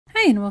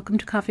Hi and welcome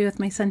to Coffee with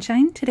My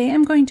Sunshine. Today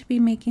I'm going to be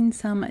making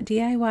some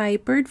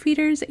DIY bird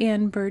feeders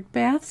and bird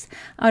baths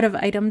out of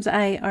items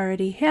I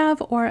already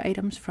have or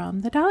items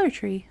from the Dollar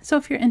Tree. So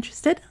if you're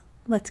interested,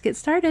 let's get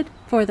started.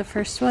 For the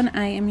first one,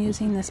 I am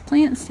using this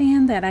plant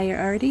stand that I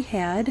already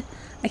had.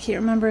 I can't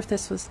remember if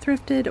this was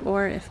thrifted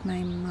or if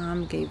my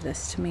mom gave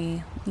this to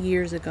me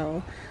years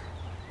ago.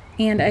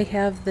 And I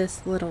have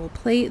this little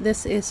plate.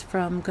 This is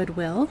from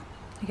Goodwill.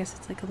 I guess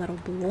it's like a little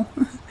bowl.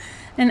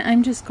 And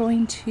I'm just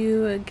going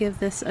to give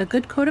this a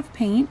good coat of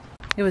paint.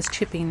 It was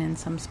chipping in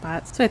some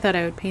spots, so I thought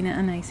I would paint it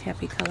a nice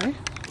happy color.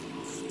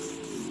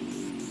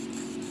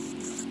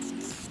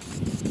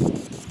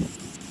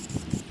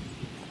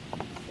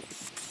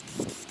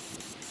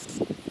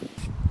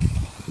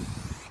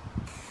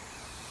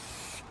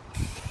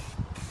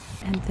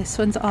 And this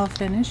one's all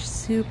finished,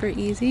 super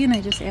easy, and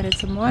I just added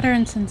some water,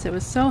 and since it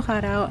was so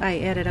hot out, I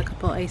added a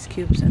couple ice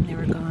cubes and they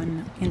were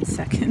gone in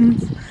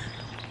seconds.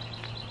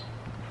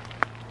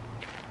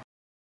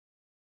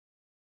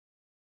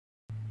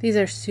 These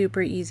are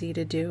super easy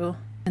to do,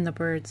 and the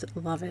birds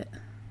love it.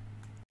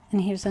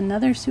 And here's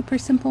another super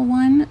simple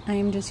one.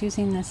 I'm just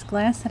using this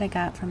glass that I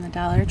got from the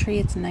Dollar Tree.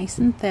 It's nice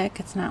and thick.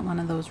 It's not one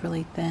of those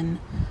really thin,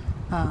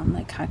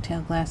 like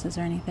cocktail glasses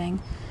or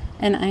anything.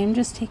 And I'm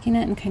just taking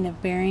it and kind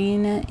of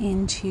burying it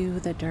into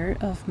the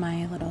dirt of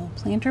my little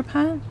planter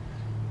pot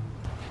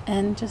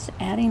and just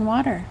adding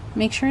water.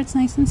 Make sure it's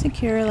nice and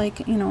secure,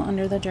 like, you know,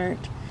 under the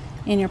dirt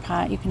in your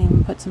pot. You can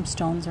even put some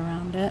stones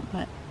around it,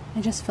 but I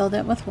just filled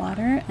it with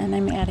water, and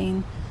I'm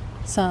adding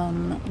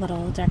some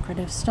little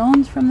decorative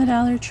stones from the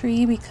Dollar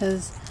Tree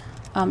because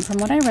from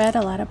what I read,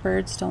 a lot of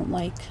birds don't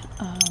like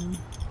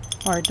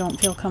or don't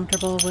feel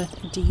comfortable with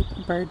deep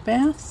bird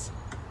baths.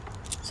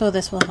 So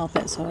this will help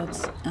it so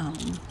it's,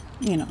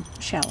 you know,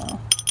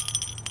 shallow.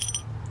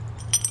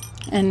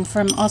 And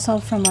from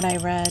what I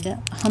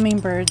read,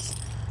 hummingbirds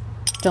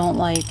don't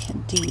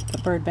like deep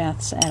bird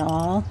baths at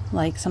all.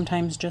 Like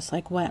sometimes just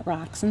like wet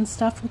rocks and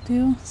stuff will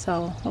do.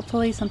 So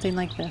hopefully something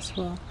like this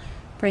will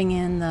bring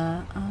in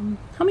the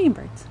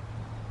hummingbirds.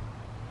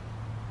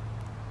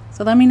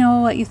 So let me know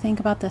what you think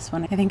about this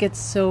one. I think it's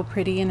so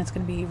pretty and it's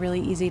going to be really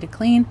easy to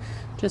clean.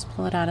 Just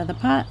pull it out of the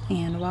pot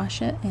and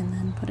wash it and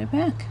then put it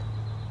back.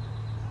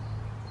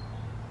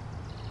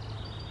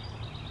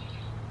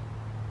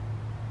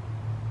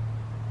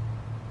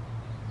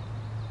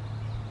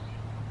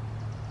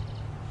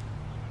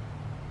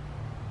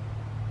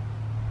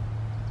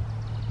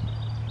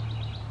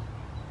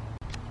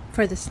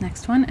 For this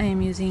next one, I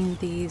am using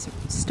these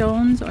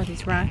stones or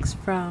these rocks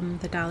from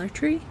the Dollar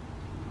Tree.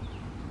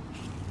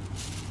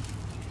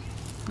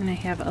 And I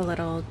have a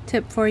little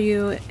tip for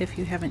you if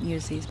you haven't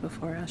used these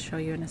before. I'll show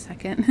you in a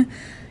second.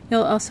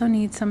 You'll also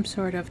need some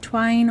sort of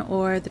twine,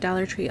 or the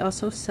Dollar Tree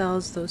also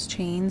sells those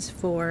chains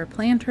for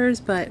planters,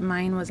 but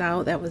mine was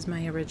out. That was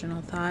my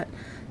original thought,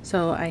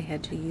 so I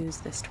had to use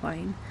this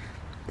twine.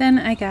 Then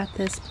I got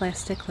this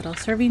plastic little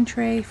serving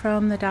tray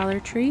from the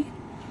Dollar Tree.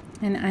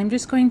 And I'm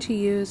just going to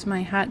use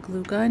my hot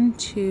glue gun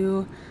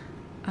to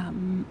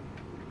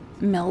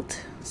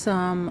melt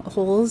some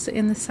holes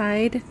in the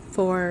side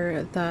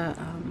for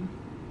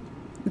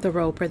the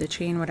rope or the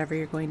chain, whatever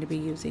you're going to be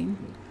using.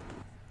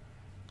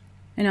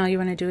 And all you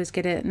want to do is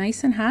get it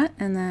nice and hot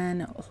and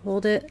then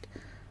hold it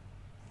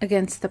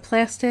against the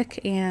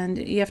plastic, and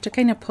you have to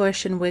kind of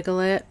push and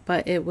wiggle it,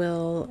 but it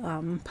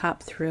will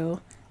pop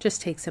through.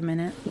 Just takes a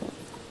minute.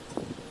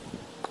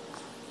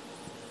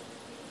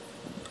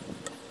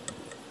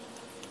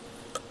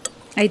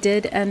 I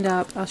did end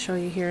up, I'll show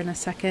you here in a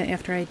second,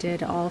 after I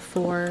did all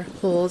 4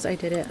 holes, I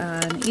did it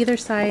on either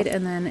side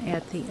and then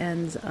at the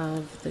ends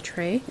of the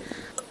tray.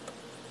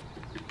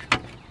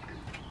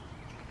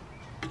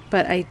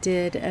 But I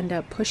did end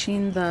up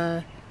pushing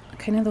the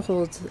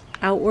holes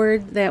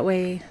outward, that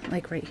way,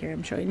 like right here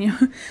I'm showing you,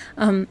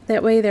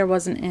 that way there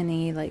wasn't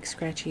any like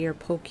scratchy or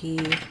pokey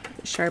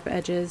sharp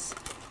edges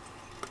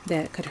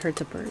that could hurt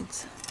the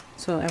birds.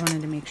 So I wanted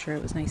to make sure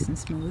it was nice and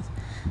smooth.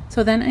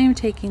 So then I am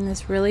taking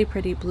this really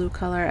pretty blue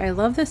color. I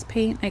love this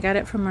paint. I got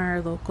it from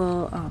our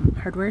local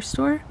hardware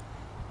store.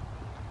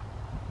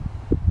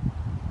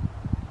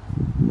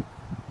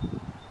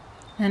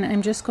 And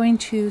I'm just going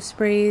to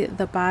spray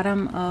the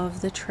bottom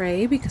of the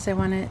tray because I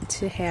want it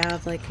to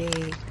have like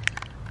a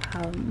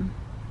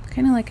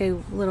kind of like a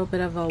little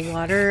bit of a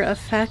water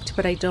effect,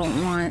 but I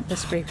don't want the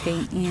spray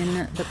paint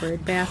in the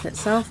bird bath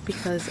itself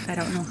because I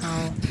don't know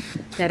how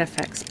that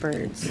affects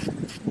birds.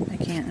 I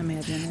can't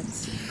imagine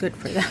it's good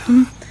for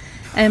them.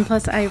 And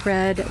plus I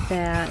read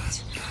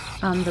that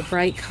the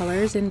bright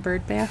colors in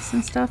bird baths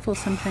and stuff will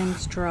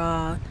sometimes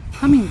draw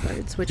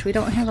hummingbirds, which we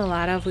don't have a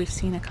lot of. We've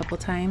seen a couple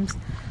times,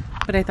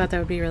 but I thought that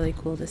would be really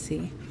cool to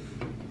see.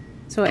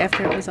 So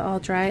after it was all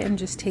dry, I'm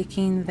just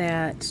taking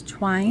that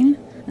twine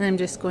and I'm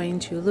just going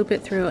to loop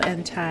it through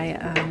and tie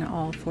on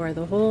all 4 of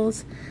the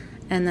holes.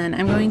 And then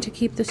I'm going to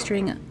keep the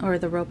string or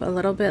the rope a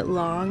little bit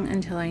long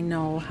until I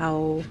know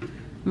how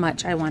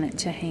much I want it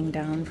to hang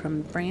down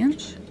from the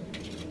branch.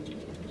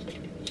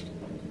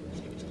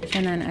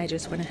 And then I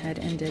just went ahead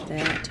and did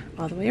that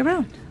all the way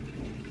around.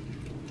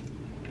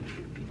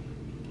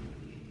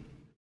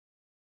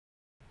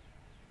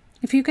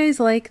 If you guys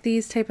like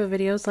these type of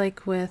videos,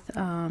 like with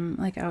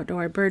like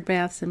outdoor bird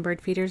baths and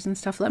bird feeders and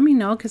stuff, let me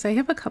know, because I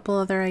have a couple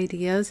other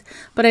ideas,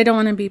 but I don't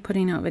want to be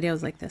putting out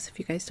videos like this if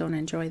you guys don't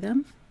enjoy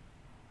them.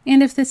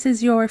 And if this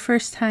is your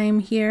first time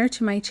here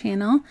to my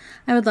channel,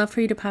 I would love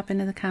for you to pop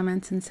into the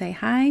comments and say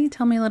hi,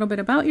 tell me a little bit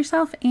about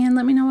yourself, and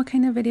let me know what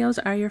kind of videos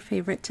are your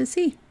favorite to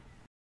see.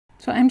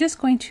 So I'm just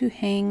going to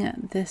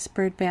hang this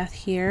bird bath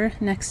here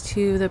next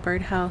to the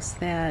birdhouse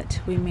that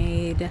we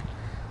made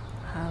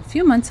a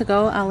few months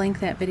ago. I'll link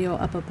that video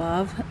up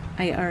above.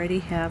 I already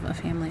have a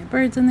family of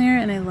birds in there,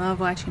 and I love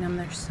watching them.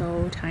 They're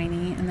so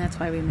tiny, and that's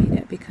why we made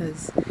it,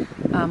 because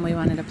we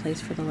wanted a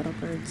place for the little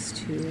birds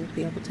to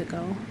be able to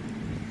go.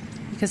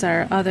 Because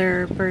our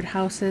other bird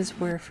houses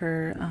were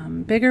for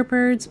bigger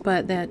birds,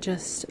 but that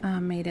just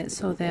made it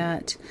so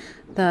that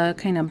the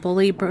kind of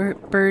bully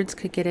birds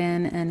could get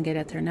in and get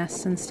at their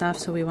nests and stuff.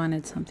 So we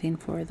wanted something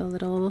for the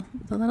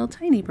little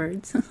tiny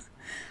birds.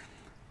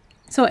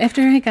 So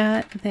after I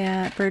got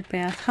that bird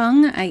bath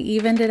hung, I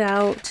evened it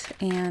out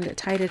and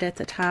tied it at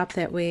the top.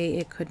 That way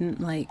it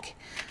couldn't, like,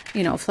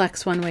 you know,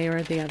 flex one way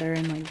or the other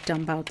and like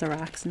dump out the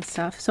rocks and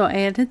stuff. So I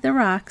added the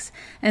rocks,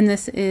 and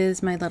this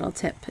is my little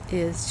tip,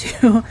 is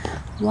to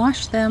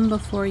wash them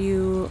before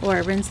you,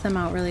 or rinse them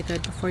out really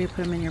good before you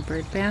put them in your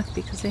bird bath,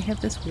 because they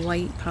have this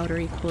white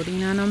powdery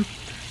coating on them.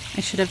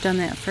 I should have done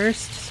that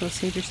first, so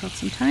save yourself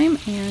some time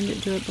and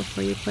do it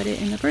before you put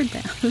it in the bird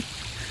bath.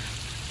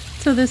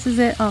 So this is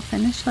it all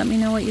finished. Let me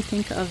know what you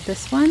think of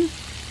this one,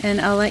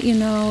 and I'll let you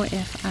know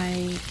if I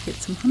get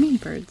some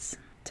hummingbirds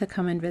to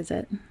come and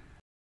visit.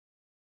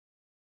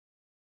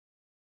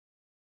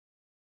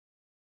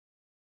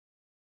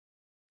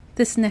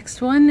 This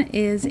next one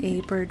is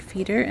a bird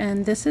feeder,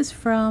 and this is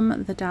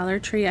from the Dollar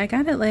Tree. I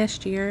got it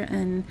last year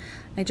and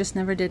I just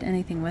never did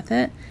anything with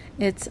it.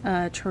 It's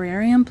a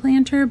terrarium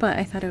planter, but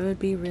I thought it would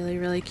be really,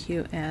 really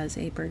cute as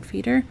a bird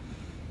feeder.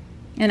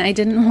 And I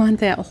didn't want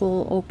that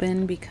hole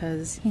open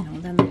because, you know,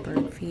 then the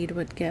bird feed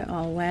would get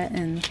all wet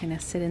and kind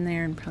of sit in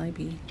there and probably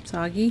be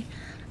soggy.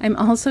 I'm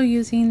also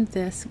using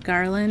this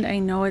garland. I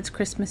know it's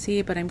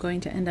Christmassy, but I'm going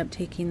to end up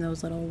taking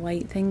those little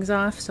white things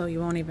off, so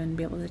you won't even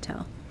be able to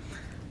tell.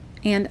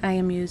 And I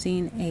am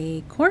using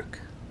a cork.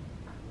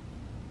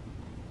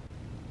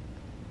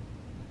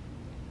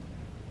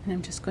 And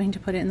I'm just going to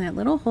put it in that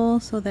little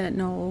hole so that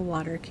no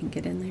water can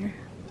get in there.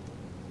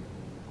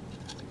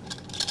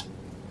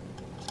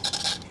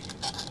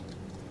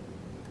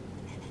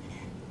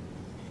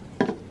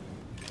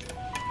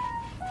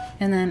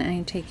 And then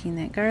I'm taking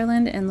that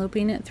garland and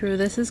looping it through.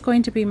 This is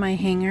going to be my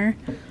hanger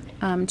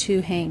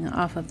to hang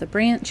off of the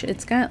branch.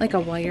 It's got like a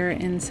wire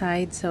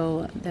inside,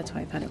 so that's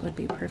why I thought it would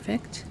be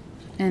perfect.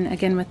 And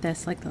again with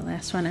this, like the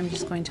last one, I'm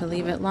just going to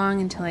leave it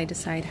long until I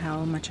decide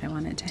how much I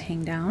want it to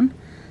hang down.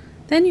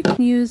 Then you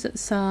can use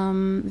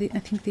some, I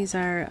think these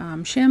are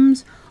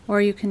shims,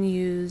 or you can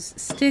use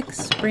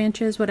sticks,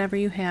 branches, whatever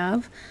you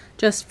have,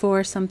 just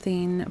for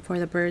something for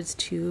the birds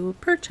to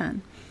perch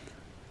on.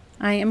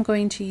 I am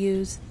going to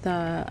use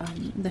the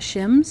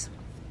shims,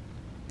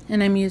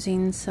 and I'm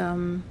using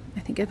some,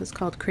 I think it was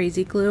called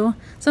crazy glue,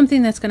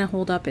 something that's going to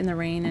hold up in the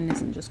rain and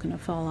isn't just going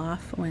to fall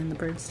off when the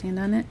birds stand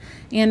on it.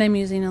 And I'm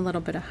using a little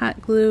bit of hot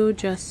glue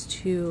just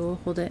to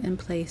hold it in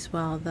place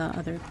while the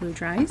other glue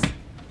dries.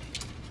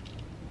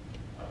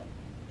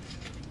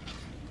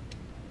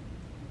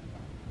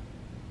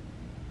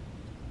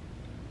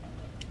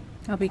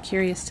 I'll be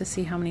curious to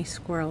see how many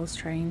squirrels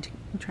try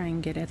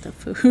and get at the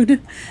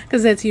food,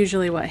 because that's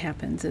usually what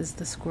happens, is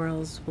the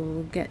squirrels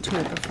will get to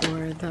it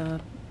before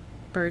the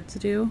birds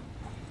do.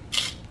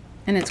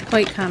 And it's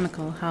quite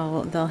comical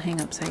how they'll hang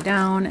upside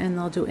down and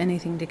they'll do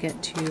anything to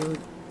get to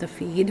the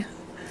feed.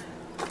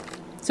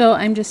 So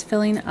I'm just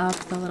filling up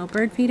the little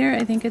bird feeder.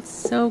 I think it's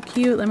so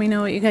cute. Let me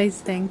know what you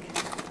guys think.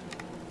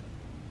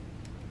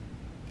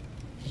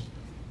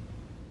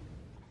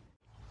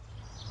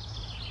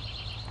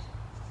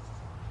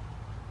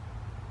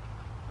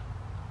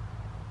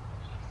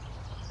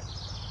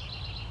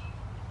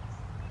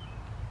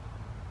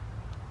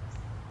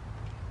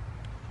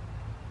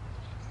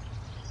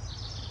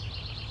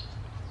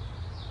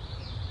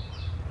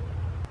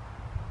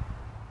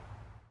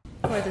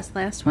 For this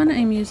last one,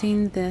 I'm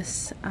using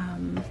this,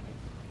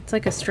 it's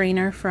like a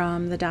strainer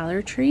from the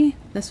Dollar Tree.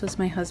 This was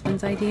my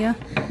husband's idea.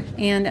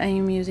 And I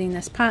am using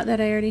this pot that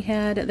I already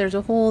had. There's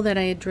a hole that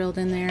I had drilled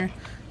in there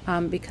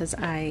because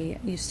I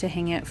used to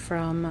hang it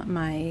from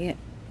my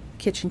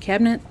kitchen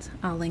cabinet.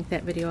 I'll link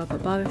that video up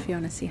above if you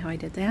want to see how I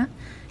did that.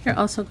 You're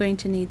also going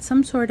to need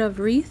some sort of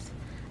wreath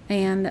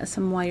and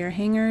some wire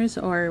hangers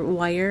or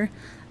wire.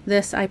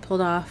 This I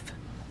pulled off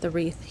the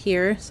wreath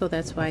here, so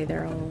that's why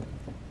they're all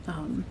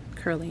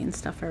curly and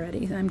stuff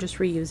already. I'm just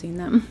reusing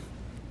them.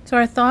 So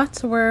our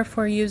thoughts were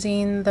for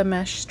using the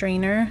mesh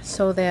strainer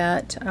so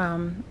that,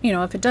 you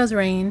know, if it does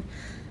rain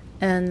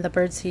and the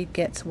birdseed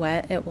gets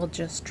wet, it will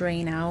just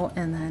drain out,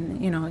 and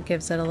then, you know, it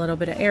gives it a little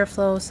bit of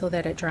airflow so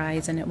that it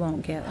dries and it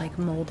won't get like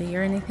moldy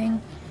or anything.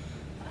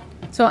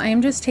 So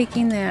I'm just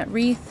taking that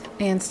wreath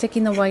and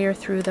sticking the wire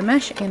through the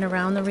mesh and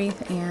around the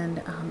wreath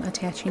and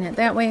attaching it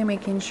that way,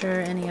 making sure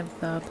any of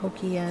the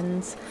pokey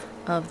ends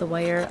of the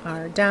wire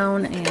are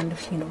down and,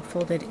 you know,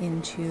 folded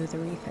into the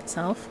wreath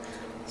itself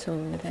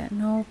so that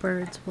no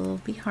birds will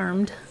be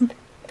harmed.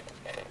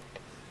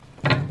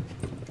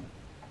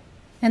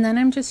 And then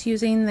I'm just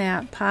using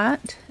that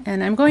pot,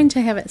 and I'm going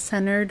to have it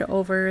centered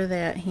over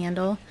that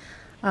handle,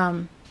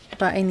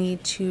 but I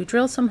need to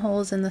drill some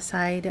holes in the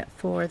side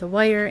for the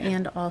wire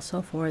and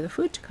also for the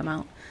food to come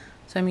out.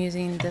 So I'm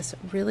using this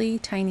really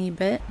tiny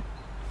bit,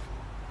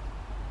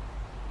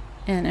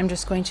 and I'm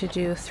just going to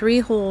do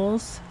 3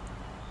 holes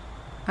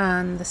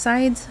on the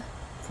sides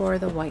for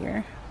the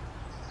wire.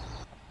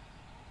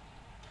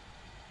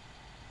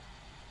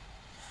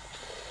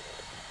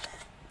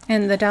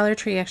 And the Dollar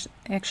Tree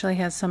actually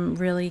has some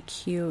really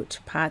cute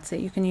pots that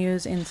you can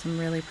use in some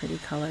really pretty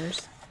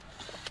colors.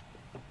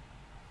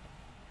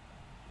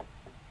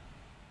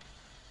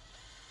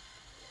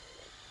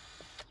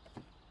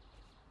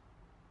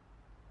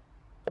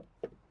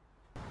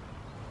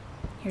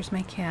 Here's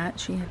my cat.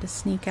 She had to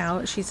sneak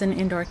out. She's an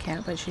indoor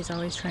cat, but she's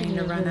always trying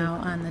to run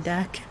out on the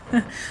deck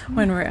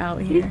when we're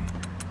out here.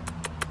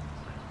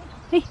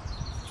 Hey.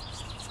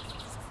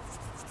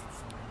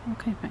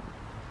 Okay, fine.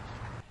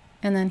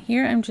 And then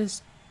here I'm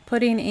just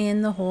putting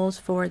in the holes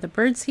for the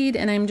birdseed,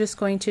 and I'm just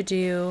going to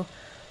do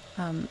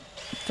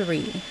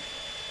 3.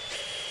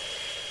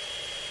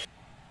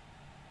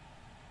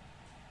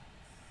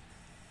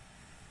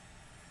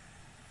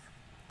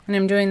 And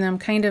I'm doing them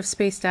kind of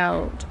spaced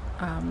out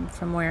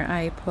from where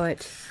I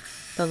put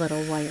the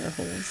little wire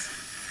holes.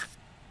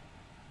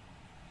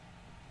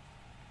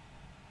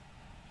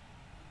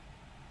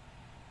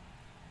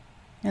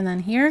 And then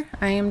here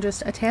I am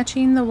just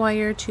attaching the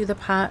wire to the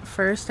pot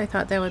first. I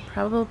thought that would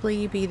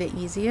probably be the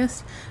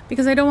easiest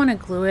because I don't want to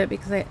glue it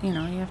because you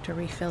have to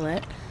refill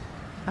it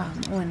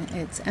when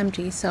it's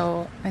empty.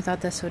 So I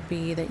thought this would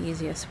be the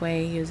easiest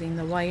way using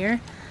the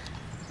wire.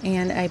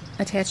 And I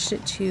attached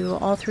it to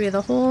all 3 of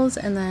the holes,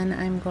 and then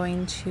I'm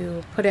going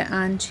to put it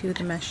onto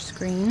the mesh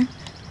screen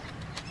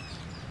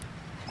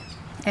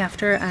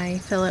after I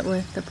fill it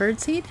with the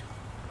birdseed.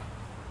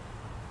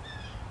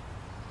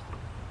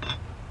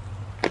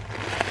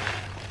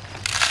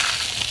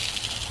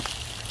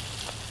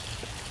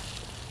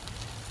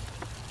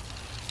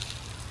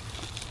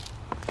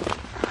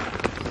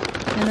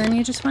 And then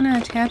you just want to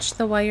attach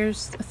the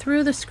wires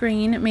through the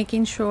screen,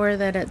 making sure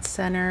that it's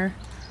center,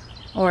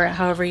 or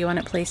however you want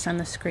it placed on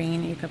the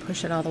screen. You could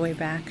push it all the way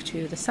back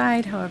to the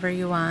side, however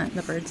you want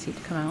the birdseed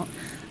to come out.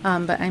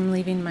 But I'm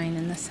leaving mine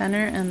in the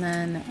center and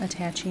then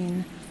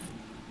attaching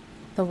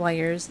the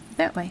wires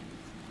that way.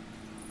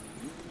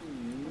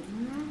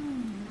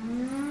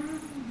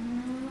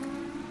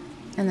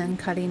 And then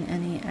cutting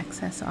any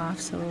excess off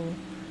so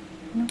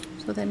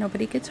that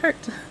nobody gets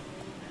hurt.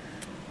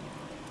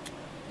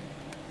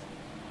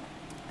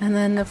 And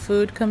then the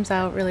food comes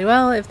out really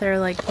well. If they're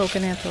like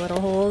poking at the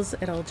little holes,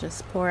 it'll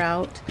just pour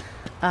out.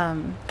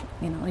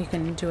 You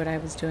can do what I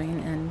was doing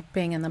and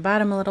bang in the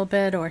bottom a little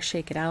bit or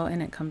shake it out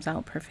and it comes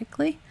out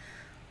perfectly.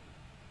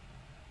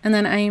 And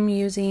then I am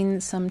using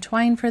some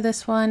twine for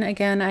this one.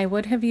 Again, I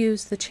would have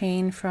used the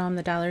chain from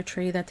the Dollar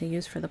Tree that they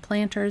use for the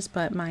planters,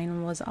 but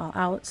mine was all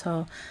out,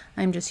 so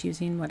I'm just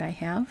using what I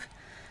have.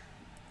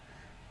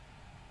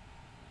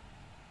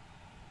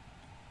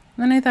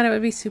 Then I thought it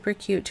would be super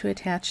cute to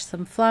attach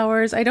some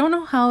flowers. I don't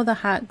know how the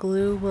hot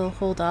glue will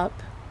hold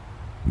up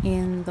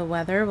in the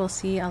weather. We'll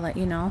see. I'll let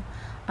you know.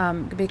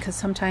 Because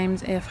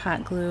sometimes if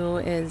hot glue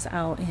is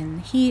out in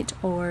heat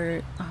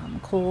or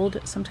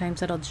cold,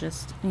 sometimes it'll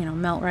just,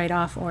 melt right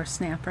off or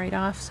snap right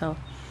off. So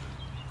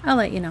I'll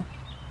let you know.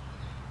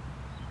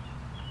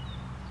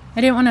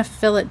 I didn't want to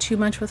fill it too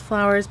much with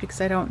flowers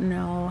because I don't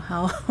know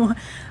how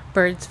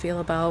birds feel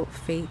about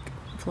fake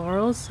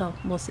florals. So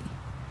we'll see.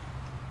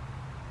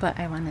 But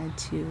I wanted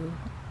to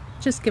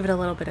just give it a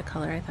little bit of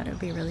color. I thought it would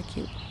be really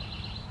cute.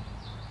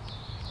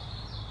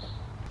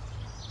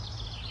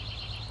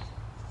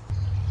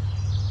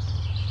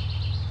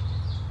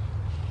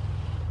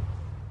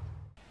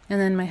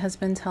 And then my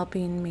husband's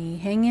helping me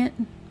hang it.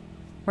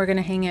 We're going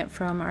to hang it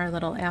from our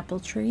little apple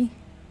tree.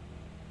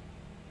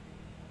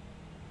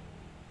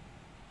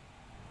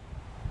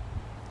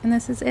 And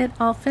this is it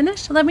all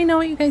finished. Let me know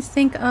what you guys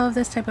think of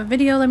this type of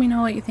video. Let me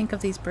know what you think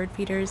of these bird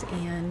feeders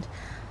and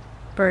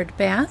bird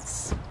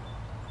baths.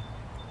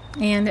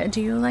 And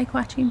do you like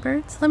watching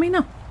birds? Let me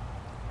know.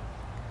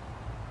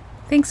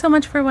 Thanks so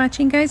much for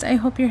watching, guys. I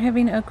hope you're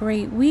having a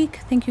great week.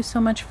 Thank you so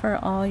much for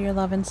all your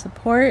love and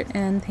support,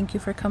 and thank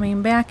you for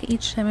coming back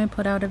each time I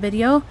put out a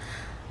video.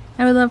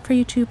 I would love for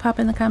you to pop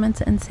in the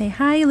comments and say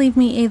hi. Leave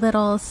me a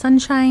little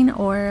sunshine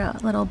or a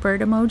little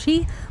bird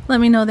emoji. Let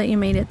me know that you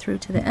made it through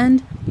to the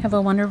end. Have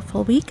a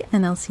wonderful week,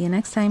 and I'll see you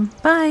next time.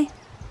 Bye!